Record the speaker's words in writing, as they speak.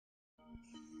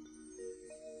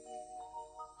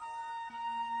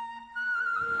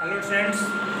Hello friends,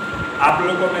 आप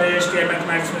लोगों को मेरे एसटीआई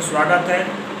मैथमेटिक्स में स्वागत है।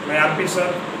 मैं R.P sir,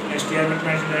 STI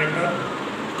mathematics director.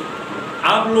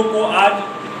 आप लोग को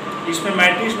आज इसमें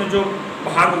मैट्रिक्स में जो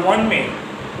भाग 1 में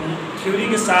थ्योरी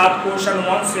के साथ क्वेश्चन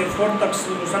 1 से 4 तक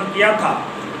सोल्यूशन किया था,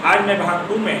 आज मैं भाग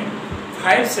 2 में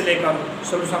 5 से लेकर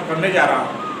सोल्यूशन करने जा रहा हूँ।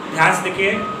 ध्यान से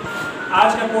देखिए, आज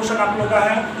का क्वेश्चन आप लोग का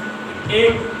है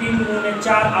एक 3 गुणे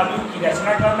 4 अवयव की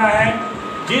रचना करना है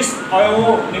जिस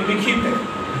अवयव निम्नलिखित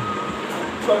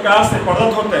प्रकार से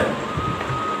प्रदत्त होते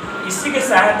हैं। इसी की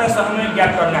सहायता से हमें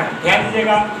ज्ञात करना है। ध्यान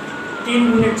दीजिएगा,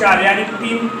 3 गुणे 4 यानी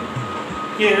 3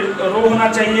 के रो होना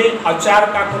चाहिए और 4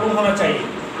 का कॉलम होना चाहिए।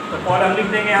 तो कॉलम लिख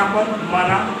देंगे यहाँ पर,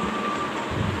 माना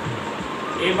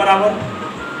a बराबर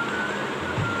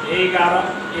A11,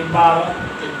 A12,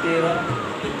 A13,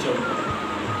 A14,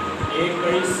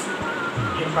 A21,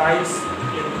 A22,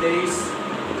 A23,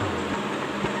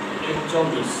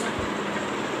 A24,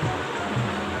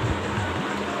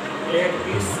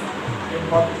 A31,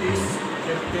 A32,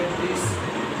 A33,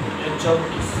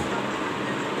 A34।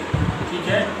 ठीक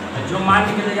है, जो मान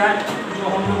निकलेगा, जो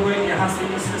हम लोग यहाँ से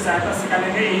इसकी सहायता से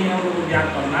निकालेंगे, यही हम लोग को ज्ञात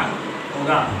करना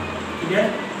होगा। ठीक है,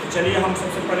 तो चलिए हम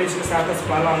सबसे पहले इसकी सहायता से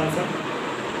पहला आंसर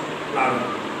ला लें।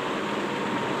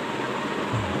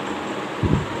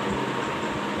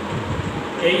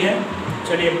 यही है।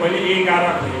 चलिए पहले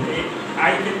A11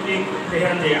 आई के एक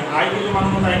ध्यान दिया, आई के जो मान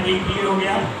होता है एक ये हो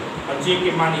गया और जे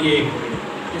के मान ये 1 हो गया।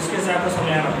 इसके साथ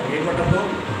समझाना पड़ेगा 1/2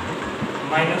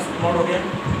 माइनस नोट हो गया।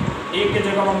 1 के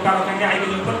जगह हम क्या रखेंगे, आई के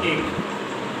जगह पर 1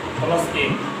 प्लस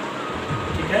 1।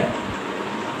 ठीक है,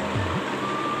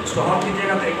 इसको हम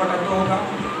कीजिएगा तो 1/2 होगा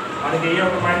और ये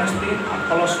होगा -3 और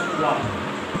 +1।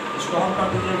 इसको हम कर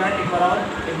दीजिएगा 1 बराबर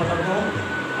 1/2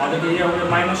 और ये हो गया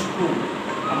 -2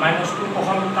 और -2 को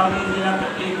हम निकाल दीजिएगा तो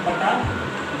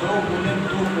 1/2 गुने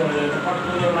 2 हो जाएगा, कट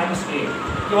हो जाएगा -1,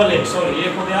 केवल 1, सॉरी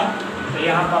 1 हो गया। तो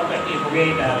यहाँ पर 1 हो गया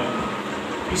ही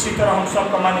डायरेक्ट। इसी तरह हम सब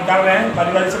का मान निकाल रहे हैं,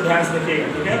 बारी बारी से ध्यान से देखिएगा।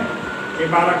 ठीक है, ये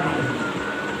 12 का मान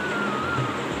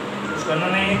कुछ करना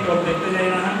नहीं है, तो देखते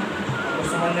जाइए है, आपको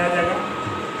समझ में आ जाएगा।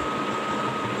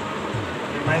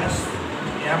 ये माइनस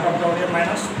यहाँ पर क्या हो गया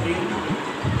 -3,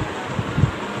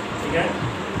 ठीक है,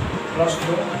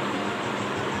 +2,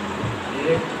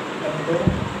 1 2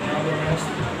 यहाँ पर -1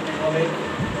 और 1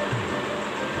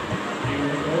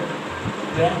 2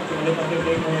 पहले पहले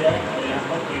ब्रेक हो जाए और यहाँ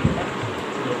पर 1 का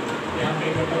 2, यहाँ पे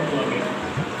 1/2 आ गया।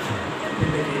 फिर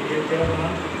देखिए ये तेरा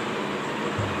मान,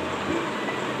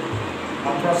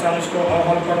 अब थोड़ा सा इसको और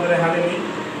हल कर दे रहे हाल ही।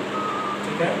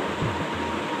 ठीक है,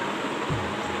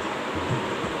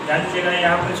 जान लीजिएगा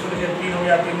यहाँ पर इसको देखिए 3 हो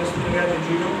गया, 3 में से गया तो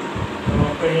 0,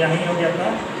 तो यहीं हो गया था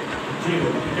 0।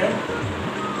 ठीक है,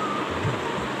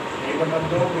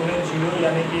 1/2 गुणे 0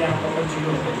 यानी कि यहाँ पर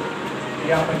 0 हो गया,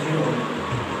 यहाँ पर 0 हो गया।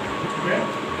 ठीक है,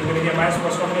 तो देखिए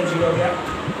 -1 में 0 हो गया।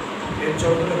 फिर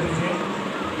 14 लिख लीजिए,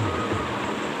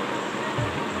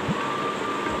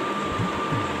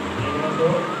 1/2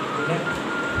 गुणे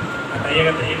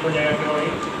हटाइएगा तो 1 हो जाएगा, क्या वही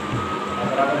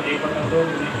बराबर 1/2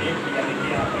 गुणे 1 यानी कि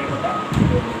यहाँ पर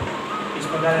 1/2। इस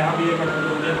प्रकार यहाँ भी 1/2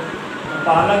 हो गया। तो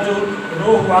पहला जो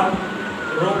रो हुआ,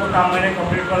 रो का काम मैंने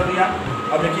कंप्लीट कर दिया।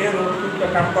 अब देखिए रो 2 का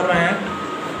काम कर रहे हैं।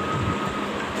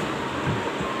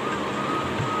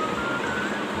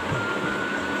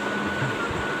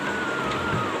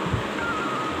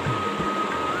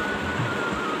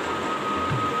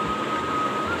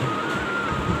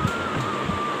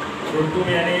 रो 2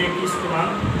 में यानी 21 के मान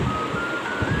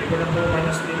 1/2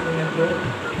 -3 गुणे 2,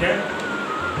 ठीक है,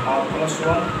 और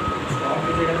 +1 इसको हम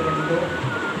कीजिएगा तो 2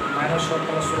 -1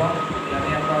 +1 यानी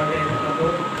आपका आ गया 1/2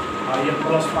 और ये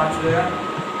 +5 हो जाएगा,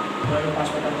 तो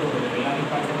 5/2 हो जाएगा, यानी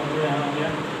 5/2 यहाँ हो गया।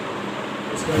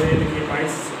 इसके बाद ये देखिए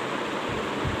 22,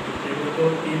 1/2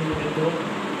 3 गुणे 2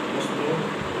 +2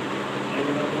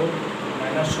 1/2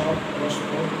 -100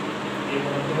 +2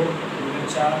 1/2 गुणे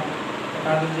 4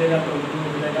 हटा दीजिएगा तो 2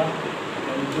 हो जाएगा,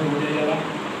 2 हो जाएगा।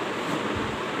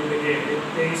 फिर देखिए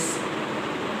 23,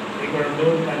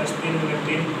 1/2 -3 गुणे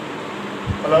 3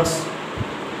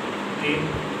 +3,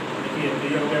 देखिए तो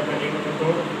ये हो गया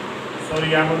 1/2, सॉरी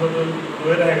यहाँ पर तो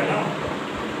 2 रहेगा ना,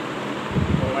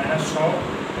 तो -100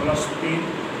 +3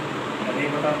 यानी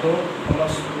 1/2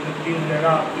 +3 हो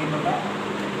जाएगा,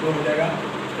 3/2 हो जाएगा।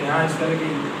 तो यहाँ इस तरह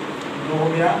की 2 हो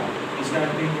गया, इसका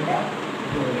 3/2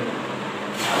 हो जाएगा।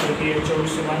 देखिए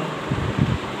 24 से 1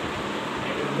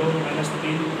 1/2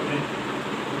 -3 गुणे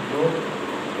 2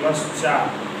 +4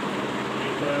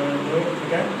 1/2,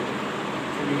 ठीक है।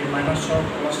 फिर देखिए -100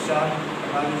 +4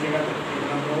 हटा दीजिएगा तो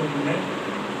 1/2 गुणे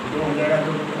 2 हो जाएगा,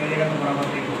 2 करिएगा तो बराबर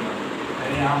 1 होगा,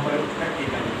 यहाँ पर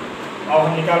 1 आएगा। अब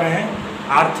हम निकाल रहे हैं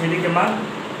R3 के मान।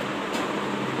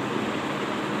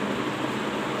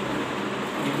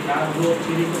 यहाँ 2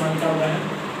 3 को मान क्या हुआ है,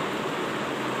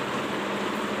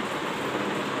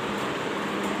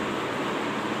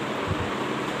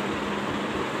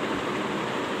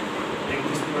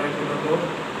 तो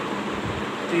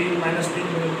 3 माइनस 3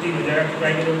 3 हो जाएगा,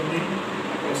 ट्राई करो 3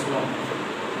 प्लस 1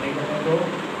 नहीं करना तो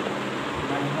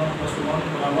 -1 प्लस 1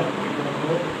 बराबर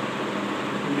तो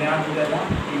में 8 हो जाएगा।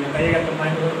 ये बताइएगा तो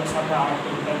माइनस का साथ 8 को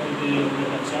उठा तो ये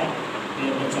बचा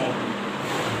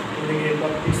तो देखिए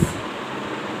 32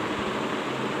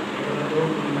 तो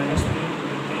माइनस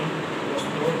 3 प्लस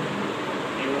 2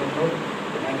 तो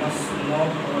माइनस 9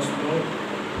 प्लस 2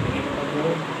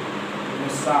 तो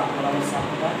 7 बराबर 7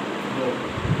 होगा 2,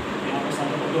 यहाँ पे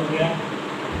 7 हो गया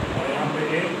और यहाँ पे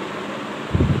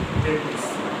 33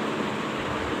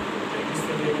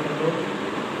 के लिए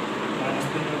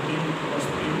 -3 3 प्लस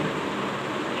 3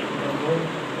 2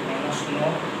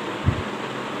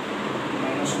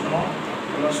 -9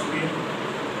 प्लस 3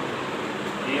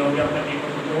 ये हो गया अपना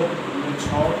 2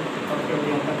 6 तब के हो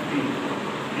गया अपना 3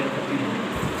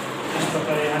 इस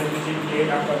प्रकार यहाँ लीजिए ये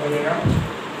आपका बनेगा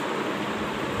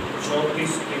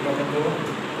 34 2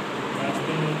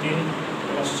 -3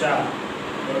 प्लस 4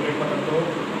 और 1/2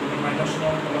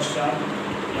 -9 प्लस 4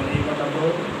 यानी 1/2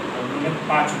 और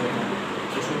 5 हो गया।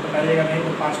 इसको बताइएगा नहीं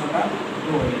तो 5/2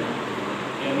 हो गया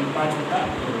यानी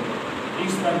 5/2।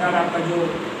 इस प्रकार आपका जो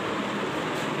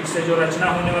इससे जो रचना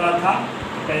होने वाला था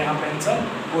तो यहाँ पे आंसर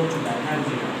हो चुका है। ध्यान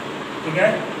दीजिएगा, ठीक है।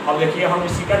 अब देखिए हम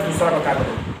इसी का दूसरा बता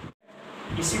दें।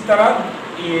 इसी तरह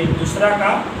ये दूसरा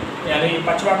का यानी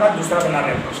 5वां का दूसरा बना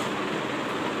रहे हैं प्रश्न।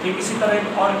 ठीक इसी तरह एक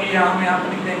और भी हम यहाँ पर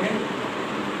लिख देंगे।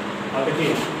 और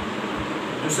देखिए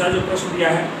दूसरा जो प्रश्न दिया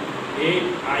है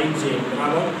aij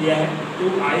बराबर दिया है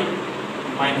 2i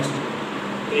माइनस 2।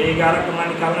 तो 11 का मान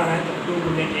निकालना है तो 2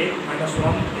 गुने 1 माइनस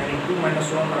 1 यानी 2 माइनस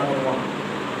 1 बराबर 1।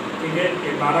 ठीक है,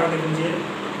 ये 12 देख लीजिए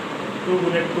 2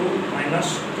 गुने 2 माइनस,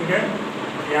 ठीक है,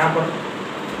 यहाँ पर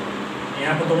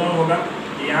तो 1 होगा,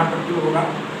 यहाँ पर 2 होगा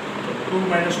तो 2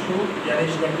 माइनस 2 यानी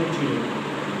इसका 2 0।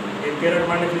 ये 13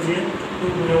 मान लिख लीजिए 2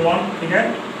 गुने 1, ठीक है,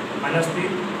 माइनस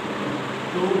 3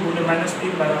 2 गुने माइनस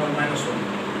 3 बराबर माइनस 1।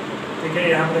 ठीक है,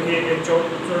 यहाँ पर देखिए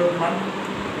 14 मान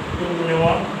 2 गुने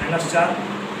 1 माइनस 4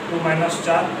 2 माइनस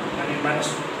 4 यानी माइनस।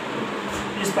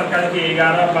 इस प्रकार के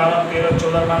 11 12 13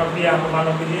 14 मान रख दिया, यहाँ पर मान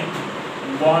रख दीजिए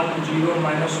 1 0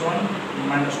 माइनस 1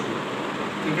 माइनस 2।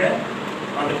 ठीक है,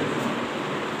 और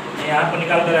देखिए यहाँ पर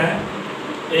निकाल दे रहे हैं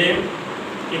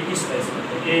 21 है,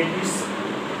 21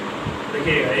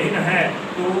 देखिएगा यही ना है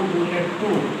 2 गुने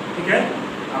 2, ठीक है,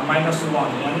 माइनस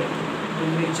 1 यानी 2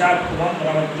 गुने 4 1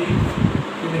 बराबर 3।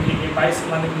 तो देखिए 22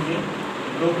 मान लीजिए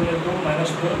 2 गुने 2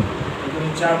 माइनस 2 2 गुने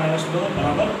 4 माइनस 2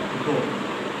 बराबर 2।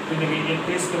 तो देखिए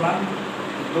 21 के बाद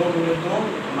 2 गुने 2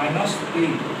 माइनस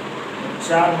 3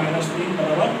 4 माइनस 3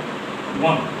 बराबर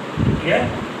 1। ठीक है,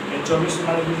 ये 24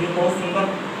 मान लीजिए बहुत सुंदर,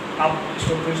 आप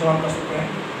इसको फिर सवाल कर सकते हैं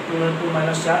 2 गुने 2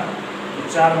 माइनस 4 तो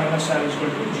 4 माइनस 4 इक्वल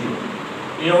टू 0।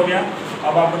 ये हो गया।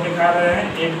 अब आपको दिखा रहे हैं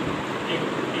एक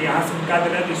यहाँ से निकाल दे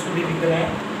रहे हैं तो इसको भी लिख रहे हैं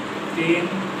 3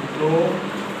 2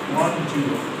 1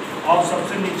 0। और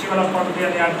सबसे नीचे वाला पॉइंट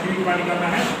यानी R3 का निकालना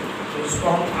है तो इसको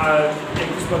हम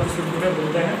 31 से पूरे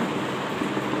बोलते हैं,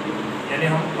 यानी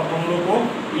हम लोग को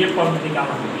ये पॉइंट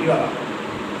निकालना है ये वाला।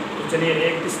 तो चलिए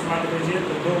 31 मान लीजिए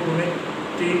तो 2 गुने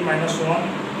 3 माइनस 1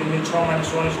 3 6 माइनस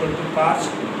 1 इक्वल टू 5।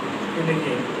 तो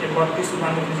देखिए 32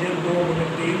 मान लीजिए 2 गुने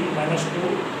 3 माइनस 2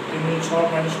 3 6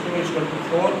 माइनस 2 इक्वल टू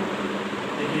 4।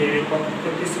 देखिए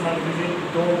 33 मान लीजिए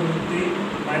 2 गुने 3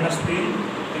 माइनस 3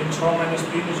 3 6 माइनस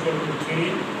 3 इक्वल टू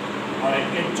 3। और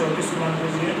 34 मान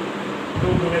लीजिए 2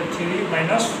 गुने 3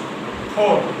 minus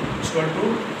 4 equal to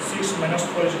 6 minus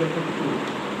 4 equal to 2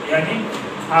 यानी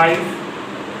 5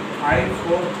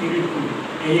 4 3 2।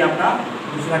 यही आपका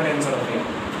दूसरा का आंसर हो गया।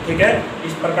 ठीक है,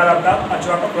 इस प्रकार आपका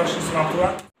 5वां का प्रश्न समाप्त हुआ।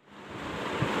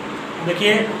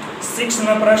 देखिए 6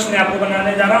 में प्रश्न आपको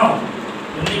बनाने जा रहा हूँ।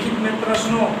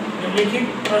 निम्नलिखित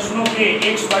प्रश्नों के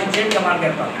x y z का मान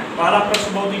ज्ञात करना है। पहला प्रश्न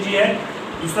बहुत ईजी है,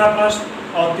 दूसरा प्रश्न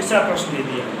और तीसरा प्रश्न दे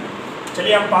दिया।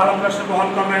 चलिए हम पहला प्रश्न को हल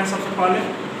कर रहे हैं। सबसे पहले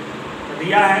तो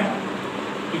दिया है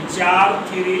कि 4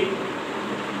 3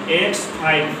 x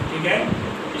 5, ठीक है,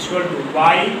 इक्वल टू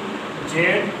y z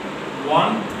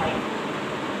 1 5।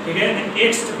 ठीक है,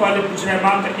 x से पहले पूछ रहे हैं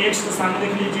मान, तो x के सामने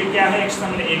देख लीजिए क्या है, x के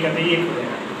सामने 1 है, 1 हो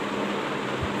जाएगा।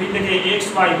 फिर देखिए x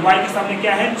y के सामने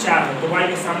क्या है 4 है, तो y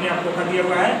के सामने आपको क्या दिया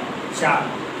हुआ है 4,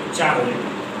 तो 4 हो जाएगा।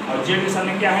 और z के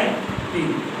सामने क्या है 3।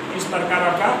 इस प्रकार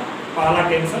आपका पहला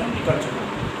टेंशन निकल चुका है।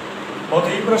 बहुत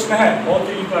ही प्रश्न है, बहुत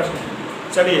ही प्रश्न है।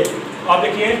 चलिए अब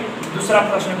देखिए दूसरा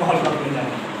प्रश्न को हल करने जा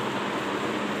रहे हैं।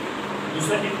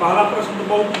 पहला प्रश्न तो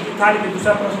बहुत ईजी था, लेकिन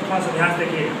दूसरा प्रश्न थोड़ा सा ध्यान से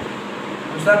देखिएगा।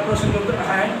 दूसरा प्रश्न जो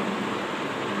है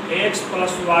x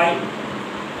plus Y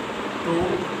to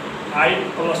 5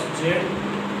 plus Z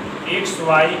x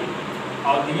Y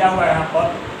और दिया हुआ है यहाँ पर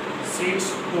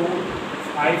 6 2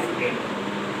 5 8।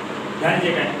 ध्यान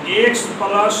दीजिएगा x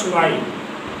प्लस वाई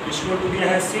इसको तो दिया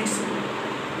है 6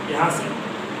 यहाँ से,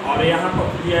 और यहाँ पर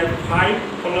दिया है 5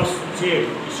 प्लस जेड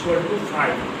इक्वल टू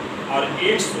 5 और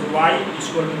एक्स वाई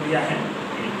इक्वल टू दिया है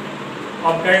 8।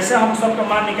 अब कैसे हम सबका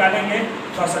मान निकालेंगे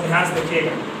थोड़ा सा ध्यान से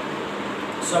देखिएगा।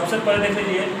 सबसे पहले देख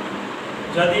लीजिए,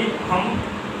 यदि हम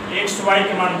एक्स वाई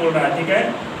के मान बोल रहा है, ठीक है,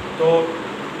 तो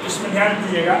इसमें ध्यान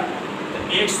दीजिएगा, तो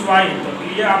एक्स वाई तो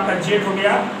ये आपका जेड हो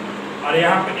गया और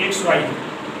यहाँ पे एक्स वाई है,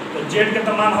 तो जेड के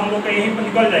तो मान हम लोग का यहीं पर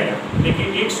निकल जाएगा,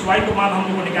 लेकिन एक्स वाई को मान हम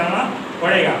लोग को निकालना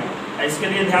पड़ेगा। इसके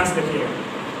लिए ध्यान से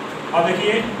देखिएगा। अब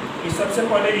देखिए कि सबसे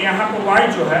पहले यहाँ पर y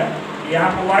जो है,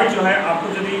 यहाँ पर y जो है आपको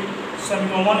यदि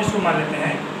समीकरण 1 इसको मान लेते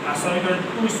हैं और समीकरण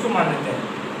 2 इसको मान लेते हैं,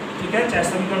 ठीक है, चाहे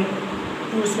समीकरण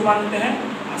 2 इसको मान लेते हैं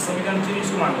और समीकरण 3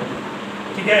 इसको मान लेते हैं,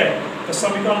 ठीक है। तो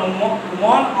समीकरण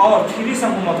 1 और 3 से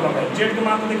हमको मतलब है। जेड के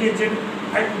मान तो देखिए जेड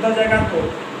 5 उधर जाएगा तो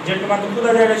जेड के मान तो खुद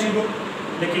आ जाएगा 0,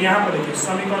 लेकिन यहाँ पर देखिए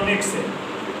समीकरण 1 से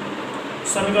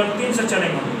समीकरण 3 से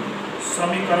चलेंगे हम,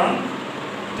 समीकरण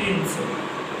 3 से,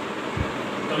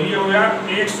 तो ये हो गया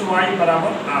एक्स वाई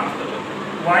बराबर 8। तो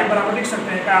वाई बराबर लिख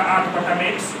सकते हैं क्या 8 बटा में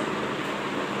एक्स,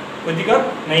 कोई दिक्कत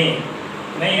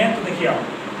नहीं है। तो देखिए आप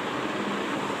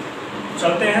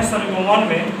चलते हैं समीकरण 1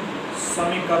 में,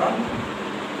 समीकरण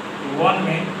 1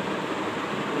 में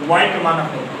y का मान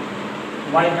रखने,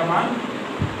 y का मान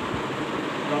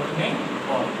रखने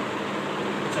और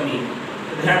चलिए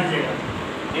तो ध्यान दीजिएगा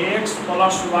x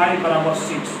प्लस वाई बराबर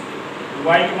 6,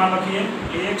 y के मान रखिए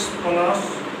x plus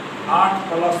 8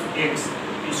 plus x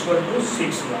equal to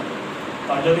 6 Y.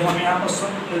 तो यदि हम यहाँ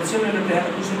पर एलसीएम ले लेते हैं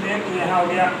तो कुछ लेते हैं तो यहाँ हो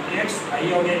गया x,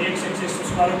 ये हो गया x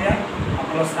स्क्वायर हो गया और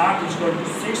प्लस 8 इक्वल टू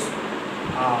 6,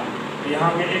 यहाँ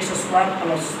हो गया x square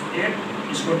plus 8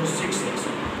 equal to 6x।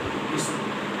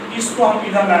 इसको हम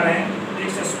इधर ला रहे हैं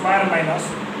x square minus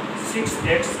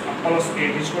 6x plus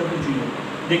 8 equal to 0।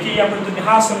 देखिए यहाँ पर तो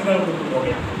यहाँ समीकरण बिल्कुल हो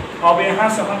गया। अब यहाँ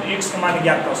से हम x का मान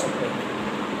ज्ञात कर सकते हैं।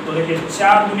 तो देखिए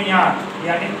 4 दूनी 8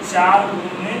 यानी 4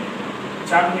 दूनी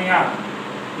 8,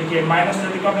 देखिए माइनस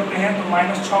यदि कर देते हैं तो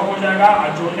 -6 हो जाएगा और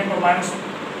जोड़ने पर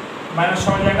 -6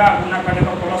 हो जाएगा, गुना करने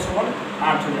पर प्लस और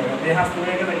 8 हो जाएगा। तो यहाँ से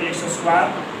रहेगा तो x square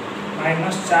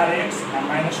minus 4x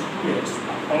minus 2x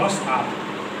plus 8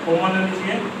 common ले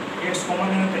लीजिए, x कॉमन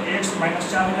लेने तो x माइनस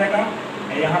 4 हो जाएगा,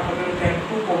 यहाँ पर लेते हैं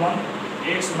 2 कॉमन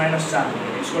x माइनस 4 हो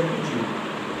जाएगा इक्वल टू 0।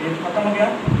 ये खत्म हो गया,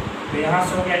 तो यहाँ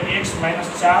से हो गया x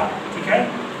माइनस 4, ठीक है,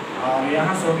 और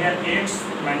यहाँ से हो गया x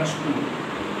माइनस 2।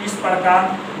 इस प्रकार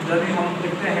यदि हम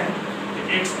देखते हैं तो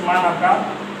x का मान आपका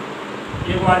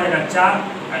एक आ जाएगा 4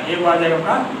 और एक आ जाएगा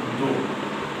आपका 2,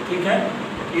 ठीक है।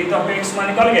 ये तो आपका x मान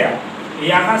निकल गया।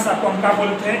 यहाँ से आपको हम क्या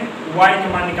बोलते हैं y के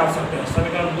मान निकाल सकते हैं,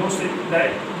 समीकरण 2 से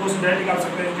डायरेक्ट निकाल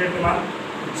सकते हैं z के मान।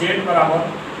 z बराबर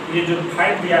ये जो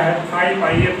 5 दिया है 5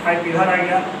 और ये 5 इधर आ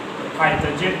गया तो 5, तो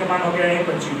z का मान हो गया यहीं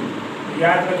पर 0।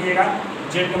 याद रखिएगा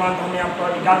z के मान तो हमने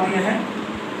आपको निकाल दिए हैं,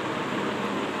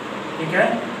 ठीक है।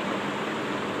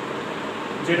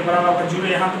 z बराबर आपका 0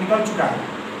 यहाँ पर निकल चुका है,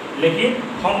 लेकिन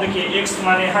हम देखिए x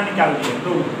मान यहाँ निकाल दिए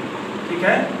 2, ठीक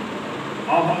है।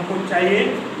 अब हमको चाहिए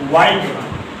y के मान,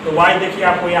 तो y देखिए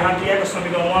आपको यहाँ दिया है तो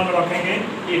समीकरण 1 में रखेंगे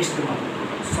x के मान,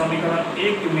 समीकरण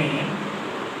 1 में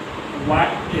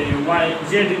y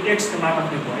z x के मान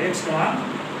रखने को, x के मान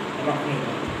रखने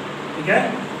को, ठीक है।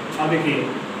 अब देखिए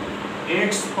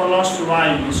x plus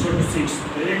Y equal to 6,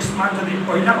 तो x मान यदि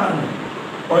पहला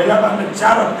बार में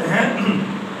 4 रखते हैं,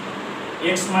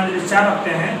 x मान यदि 4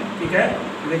 रखते हैं, ठीक है,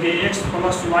 देखिए x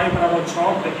प्लस वाई बराबर 6,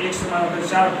 तो x मान अगर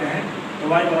 4 रखते हैं तो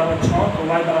y बराबर 6, तो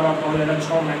y बराबर हो जाएगा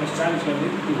 6 माइनस 4 इक्वल टू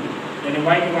 2, यानी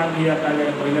y के मान भी आता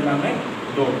है पहले बार में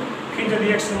 2। फिर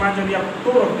यदि x के मान यदि आप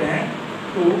 2 रखते हैं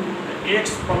 2, तो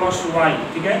x प्लस वाई,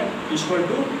 ठीक है, इक्वल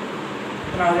टू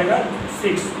कितना हो जाएगा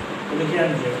 6। तो देखिए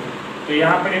लीजिएगा, तो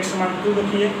यहाँ पर x मान 2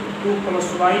 रखिए, 2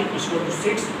 प्लस वाई इक्वल टू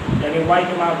 6, यानी y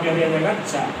के मान क्या दिया जाएगा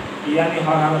 4, यानी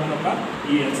हर हालत का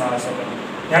ये सारा सब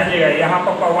ध्यान दीजिएगा। यहाँ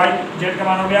पर y z का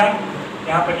मान हो गया,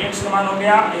 यहाँ पर x का मान हो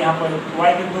गया, यहाँ पर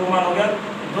y के 2 मान हो गया,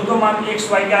 दो मान x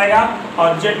y का आएगा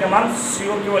और z का मान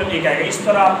केवल 1 आएगा। इस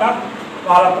तरह आपका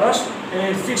पहला प्रश्न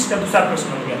 6 का दूसरा प्रश्न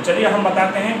हो गया। चलिए हम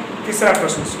बताते हैं तीसरा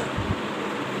प्रश्न इसका।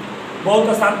 बहुत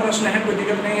आसान प्रश्न है, कोई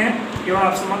दिक्कत नहीं है, केवल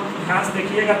आप ध्यान से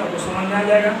देखिएगा तो समझ में आ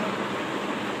जाएगा।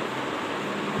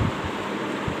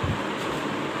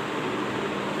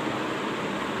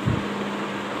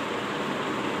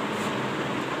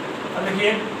 अब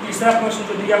देखिए तीसरा प्रश्न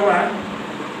जो दिया हुआ है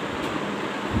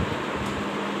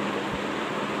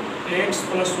x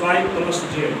plus Y plus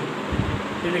Z,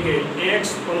 देखिए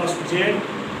x प्लस जेड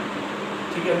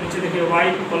ठीक है। नीचे देखिए y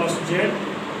प्लस जेड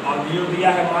और जो दिया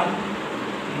है मान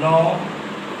 9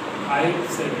 5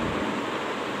 7।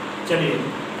 चलिए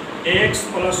x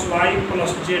plus Y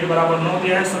plus Z बराबर 9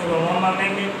 दिया है, समीकरण 1 मान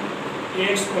लेंगे।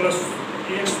 x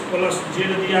प्लस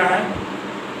जेड दिया है,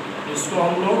 इसको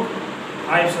हम लोग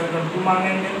 5 समीकरण 2 मान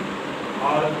लेंगे।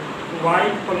 और y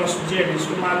प्लस जेड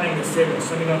इसको मान लेंगे 7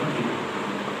 समीकरण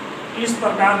 3। इस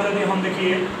प्रकार यदि हम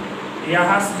देखिए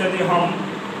यहाँ से यदि हम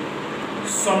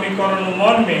समीकरण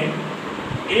 1 में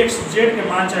x जेड के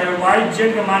मान चाहे y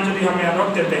जेड के मान यदि हम यहाँ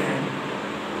रख देते हैं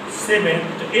 7,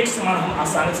 तो x मान हम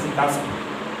आसानी से निकाल सकते हैं।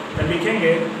 तो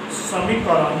लिखेंगे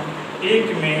समीकरण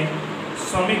 1 में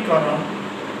समीकरण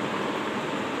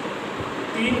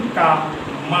 3 का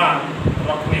मान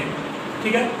रखने,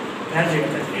 ठीक है। ध्यान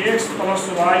दीजिएगा x plus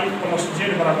Y plus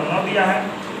Z बराबर 9 दिया है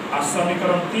और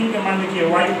समीकरण 3 के मान देखिए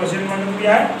y प्लस जेड मान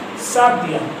दिया है 7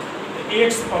 दिया है। तो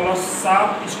x प्लस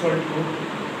 7 इक्वल टू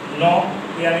 9,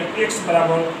 यानी x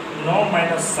बराबर 9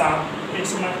 माइनस 7,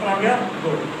 x मान कितना हो गया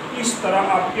 2। इस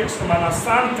तरह आप x का मान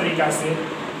आसान तरीका से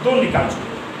 2 निकाल चुके।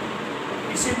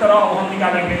 इसी तरह हम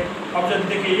निकालेंगे। अब जब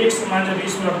देखिए x का मान जब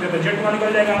इसमें रखते हैं तो जेड मान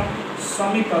निकल जाएगा।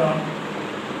 समीकरण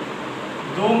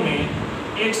 2 में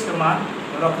x का मान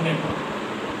रखने पर,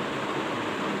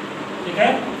 ठीक है।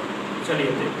 चलिए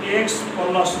तो x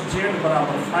प्लस जेड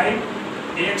बराबर 5,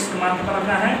 x का मान कितना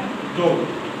रखना है 2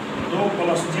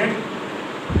 प्लस जेड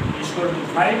इक्वल टू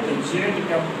 5, तो जेड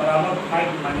का बराबर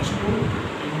 5 माइनस 2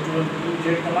 इंटू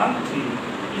जेड का मान 3।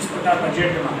 इस प्रकार का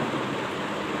जेड का मान है।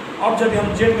 अब जब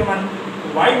हम जेड का मान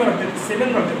y में रख देते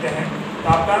 7 रख देते हैं तो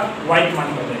आपका y का मान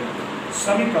निकल जाएगा।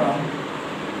 समीकरण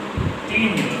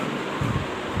 3 में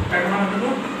क्या का मान रख दो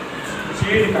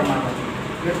जेड का मान रख दो,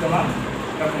 जेड का मान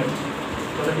रखने दो।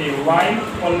 तो देखिए y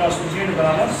प्लस जेड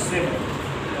बराबर 7,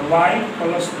 तो y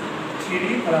प्लस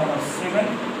 3 बराबर 7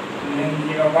 ले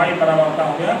लीजिएगा, y बराबर का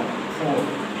हो गया 4।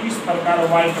 इस प्रकार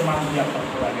y का मान दिया आपका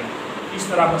 4 आ गया। इस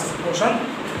तरह का क्वेश्चन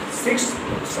 6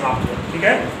 समाप्त हुआ, ठीक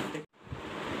है।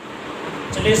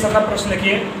 चलिए अगला प्रश्न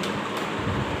देखिए।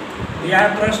 दिया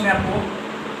है प्रश्न आपको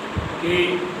कि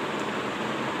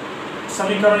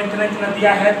समीकरण इतना इतना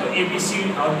दिया है तो ए बी सी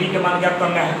और डी के मान ज्ञात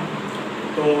करना है।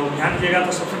 तो ध्यान दीजिएगा,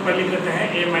 तो सबसे पहले लिख लेते हैं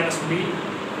a माइनस बी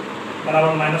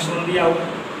बराबर -1 दिया हुआ।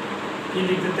 फिर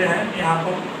लिख देते हैं यहाँ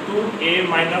पर 2a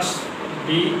माइनस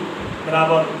बी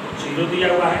बराबर 0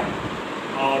 दिया हुआ है।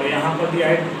 और यहाँ पर दिया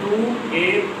है 2a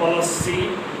plus C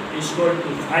equal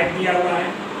to 5 दिया हुआ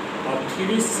है। और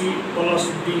 3c plus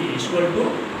D equal to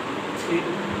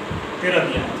 13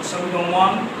 दिया है। समीकरण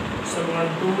 1, समीकरण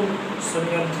 2,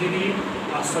 समीकरण 3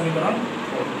 और समीकरण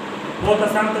 4 बहुत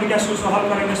आसान तरीके से उसको हल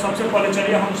करेंगे। सबसे पहले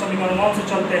चलिए हम समीकरण 1 से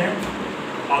चलते हैं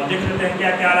और देख लेते हैं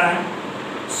क्या क्या आ रहा है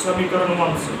समीकरण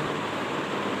 1 से,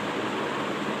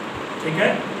 ठीक है।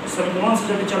 समीकरण 1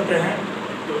 से जब चलते हैं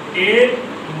तो a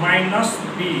minus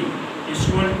B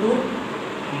equal to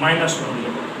 -1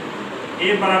 दिया।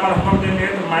 a बराबर हम रख देंगे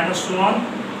तो -1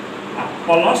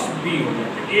 प्लस बी हो गया।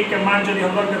 तो a के मान यदि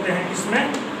हम रख देते हैं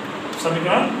इसमें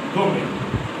समीकरण 2 में,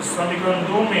 तो समीकरण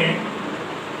 2 में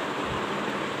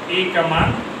a का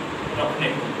मान रखने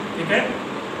को, ठीक है।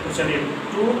 तो चलिए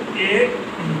 2a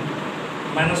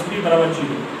माइनस बी बराबर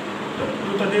 0, तो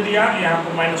 2 तो दे दिया, यहाँ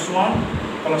पर -1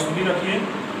 प्लस बी रखिए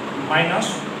माइनस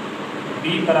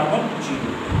बी बराबर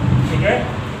 0, ठीक है।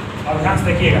 और ध्यान से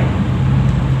देखिएगा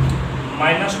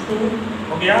 -2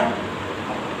 हो गया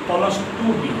प्लस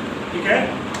 2b, ठीक है।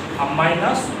 अब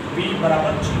माइनस बी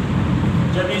बराबर 0।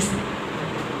 जब इस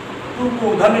 2 को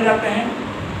उधर ले जाते हैं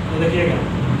तो देखिएगा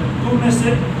 2 में से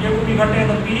ये को भी घटे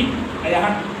तो बी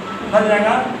यहाँ उधर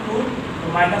जाएगा 2 तो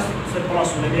माइनस से प्लस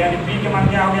हो जाएगा, यानी बी के मान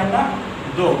क्या हो गया था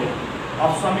 2 हो गया।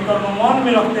 अब समीकरण 1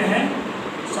 में रखते हैं,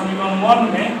 समीकरण 1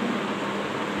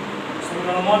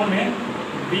 में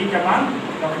बी का मान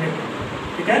रखने को,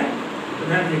 ठीक है। तो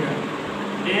ध्यान दीजिएगा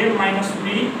a माइनस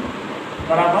बी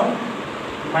बराबर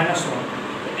 -1।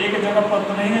 तो a के जगह पर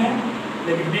तो नहीं है,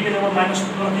 लेकिन b के जगह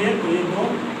 -2 रखिए तो ये 2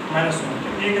 -1। तो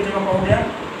a के जगह पर हो गया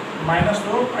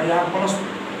 -2 और यहाँ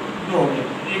 +2 हो गया।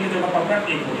 a के जगह पर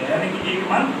 1 हो गया, यानी कि a का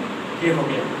मान 1 हो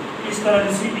गया। इस तरह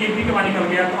जैसे a b का मान निकल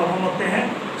गया तो अब हम रखते हैं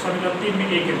समीकरण 3 में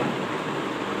a के मान,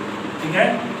 ठीक है।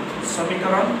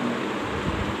 समीकरण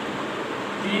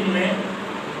 3 में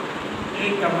a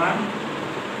का मान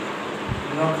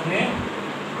रखने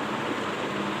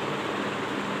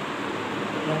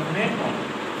को,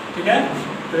 ठीक है।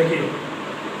 तो देखिए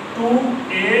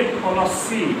 2a plus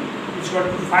C equal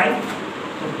to 5,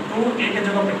 तो 2a के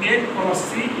जगह पे 1 प्लस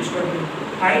सी इक्वल टू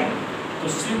 5, तो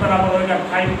c बराबर होगा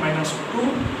 5 माइनस 2,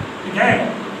 ठीक है।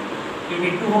 क्योंकि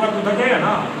 2 होगा तो उधर जाएगा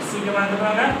ना, तो c के मान कितना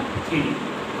होगा 3।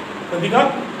 तो दिक्कत।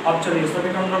 अब चलिए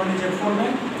समीकरण रख लीजिए 4 में,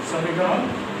 समीकरण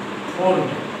 4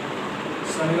 में,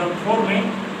 समीकरण 4 में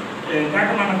क्या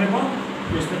का मान है देखो,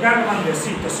 इसमें क्या का मान है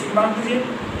सी, तो सी का मान दीजिए,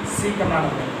 सी का मान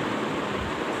है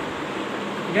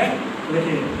ठीक है।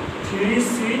 देखिए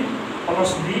 3c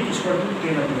plus d equal to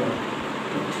 13 दिया,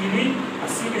 तो 3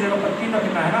 80 की जगह पर 3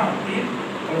 रखना है ना, 3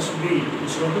 प्लस d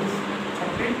इक्वल टू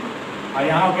 30, और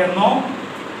यहाँ हो गया 9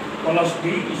 प्लस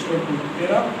d इक्वल टू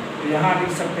 13, तो यहाँ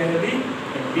लिख सकते हैं यदि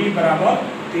d बराबर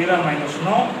 13 माइनस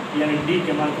 9, यानी d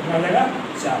के मान कितना आ जाएगा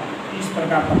 4। इस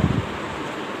प्रकार का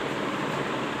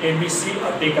ए बी सी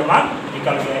और d का मान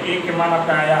निकल गया। a के मान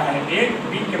आपका आया है 1,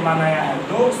 b के मान आया है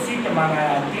 2, c के मान आया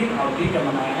है 3 और d का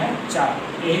मान आया है 4।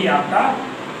 यही आपका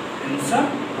आंसर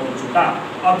हो चुका।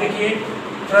 अब देखिए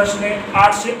प्रश्न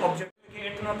 8 से ऑब्जेक्टिव, देखिए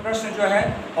 8 नंबर प्रश्न जो है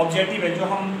ऑब्जेक्टिव है, जो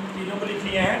हम तीनों को लिख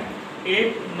लिए हैं 8,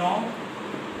 9,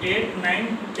 8, 9,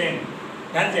 10।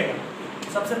 ध्यान दीजिएगा,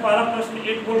 सबसे पहला प्रश्न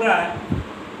 8 बोल रहा है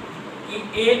कि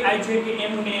ए आई जे के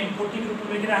एम ने 40 के रूप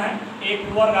में लिखना है, एक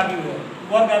वर्ग आव्यूह है।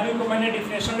 वर्ग आव्यूह को मैंने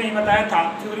डिफिनेशन में ही बताया था,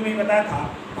 थ्योरी में ही बताया था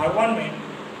भगवान में,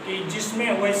 कि जिसमें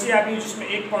वैसे आव्यूह जिसमें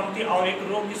एक पंक्ति और एक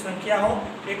रो की संख्या हो,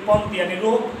 एक पंक्ति यानी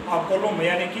रो और कॉलम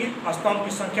यानी कि स्तंभ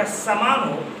की संख्या समान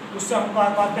हो, उससे हम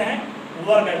कहते हैं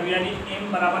वर्ग आव्यूह, यानी m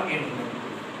बराबर n हो।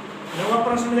 लोग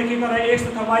प्रश्न में देखिए कर रहा है x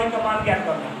तथा y का मान ज्ञात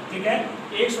करना है, ठीक है।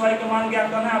 x y का मान ज्ञात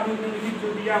करना है, अभी लिखित जो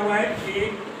दिया हुआ है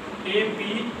a b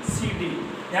c d।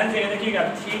 ध्यान से देखिएगा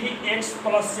 3x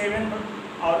प्लस 7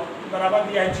 और बराबर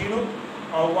दिया है 0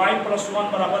 और y प्लस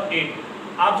 1 बराबर 8।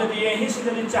 आप यदि यहीं से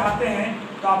यदि चाहते हैं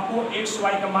तो आपको x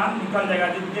y का मान निकल जाएगा।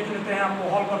 यदि देख लेते हैं, आपको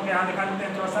हॉल करके यहाँ दिखा देते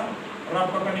हैं थोड़ा सा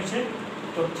रफ करके नीचे,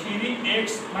 तो 3x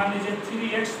मान लीजिए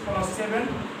 3x प्लस 7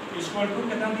 इक्वल टू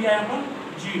कितना दिया है यहाँ पर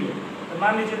 0। तो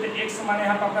मान लीजिए तो x मान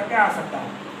यहाँ पर आपका क्या आ सकता है,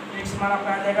 x मान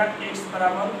आपका आ जाएगा x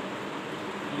बराबर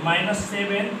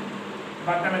 -7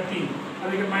 बटा में 3। अब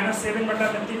देखिए -7 बटा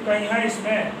में 3 कहीं है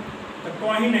इसमें, तो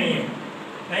कहीं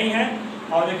नहीं है।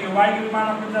 और देखिए y के मान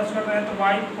आप दर्ज कर रहे हैं, तो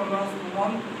y प्लस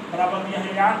 1 बराबर दिया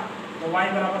है 8, तो y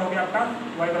बराबर हो गया आपका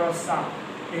y बराबर 7।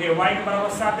 देखिए y के बराबर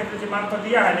 7 देख लीजिए मान तो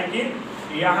दिया है, लेकिन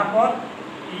यहाँ पर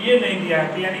ये नहीं दिया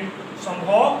है, यानी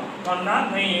संभव करना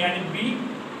नहीं है, यानी b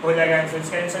हो जाएगा आंसर।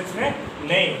 इसका आंसर इसमें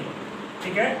नहीं,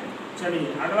 ठीक है।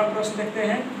 चलिए अगला प्रश्न देखते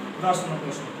हैं 10 नंबर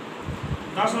प्रश्न।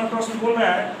 10 नंबर प्रश्न बोल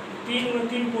रहा है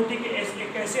 3 कोटि के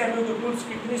एक ऐसे आव्यूह के कुल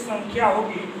कितनी संख्या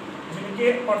होगी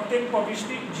जिनके प्रत्येक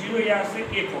प्रविष्टि 0 या से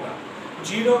 1 होगा।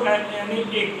 0 यानी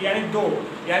 1 यानी 2,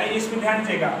 यानी इसमें ध्यान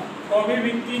दीजिएगा कभी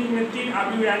भी 3 में 3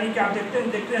 आव्यूह, यानी कि आप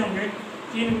देखते होंगे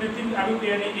 3 में 3 आव्यूह,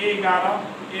 यानी A11,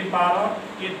 A12,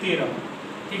 A13,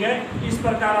 ठीक है। इस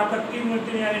प्रकार आपका 3 में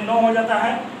 3 यानी 9 हो जाता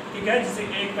है, ठीक है। जैसे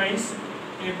A21,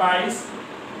 A22,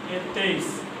 A23,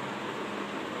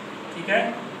 ठीक है,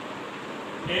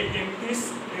 A31,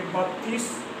 A32,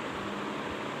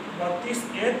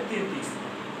 A33।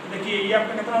 देखिए ये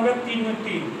आपका कितना हो गया 3 में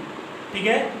 3, ठीक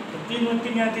है। तो 3 में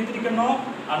 3 यहाँ 3 के 9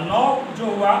 और 9 जो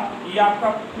हुआ ये आपका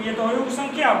ये तो अवयव की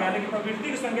संख्या हो गया, लेकिन प्रवृत्ति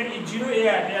की संख्या 0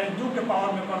 यानी 2 के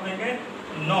पावर में कर देंगे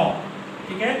 9,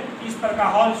 ठीक है। इस प्रकार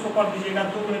हॉल इसको कर दीजिएगा,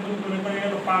 2 में 2 करेगा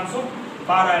तो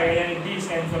 512 आएगा, यानी डी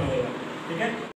इसका आंसर होगा, ठीक है।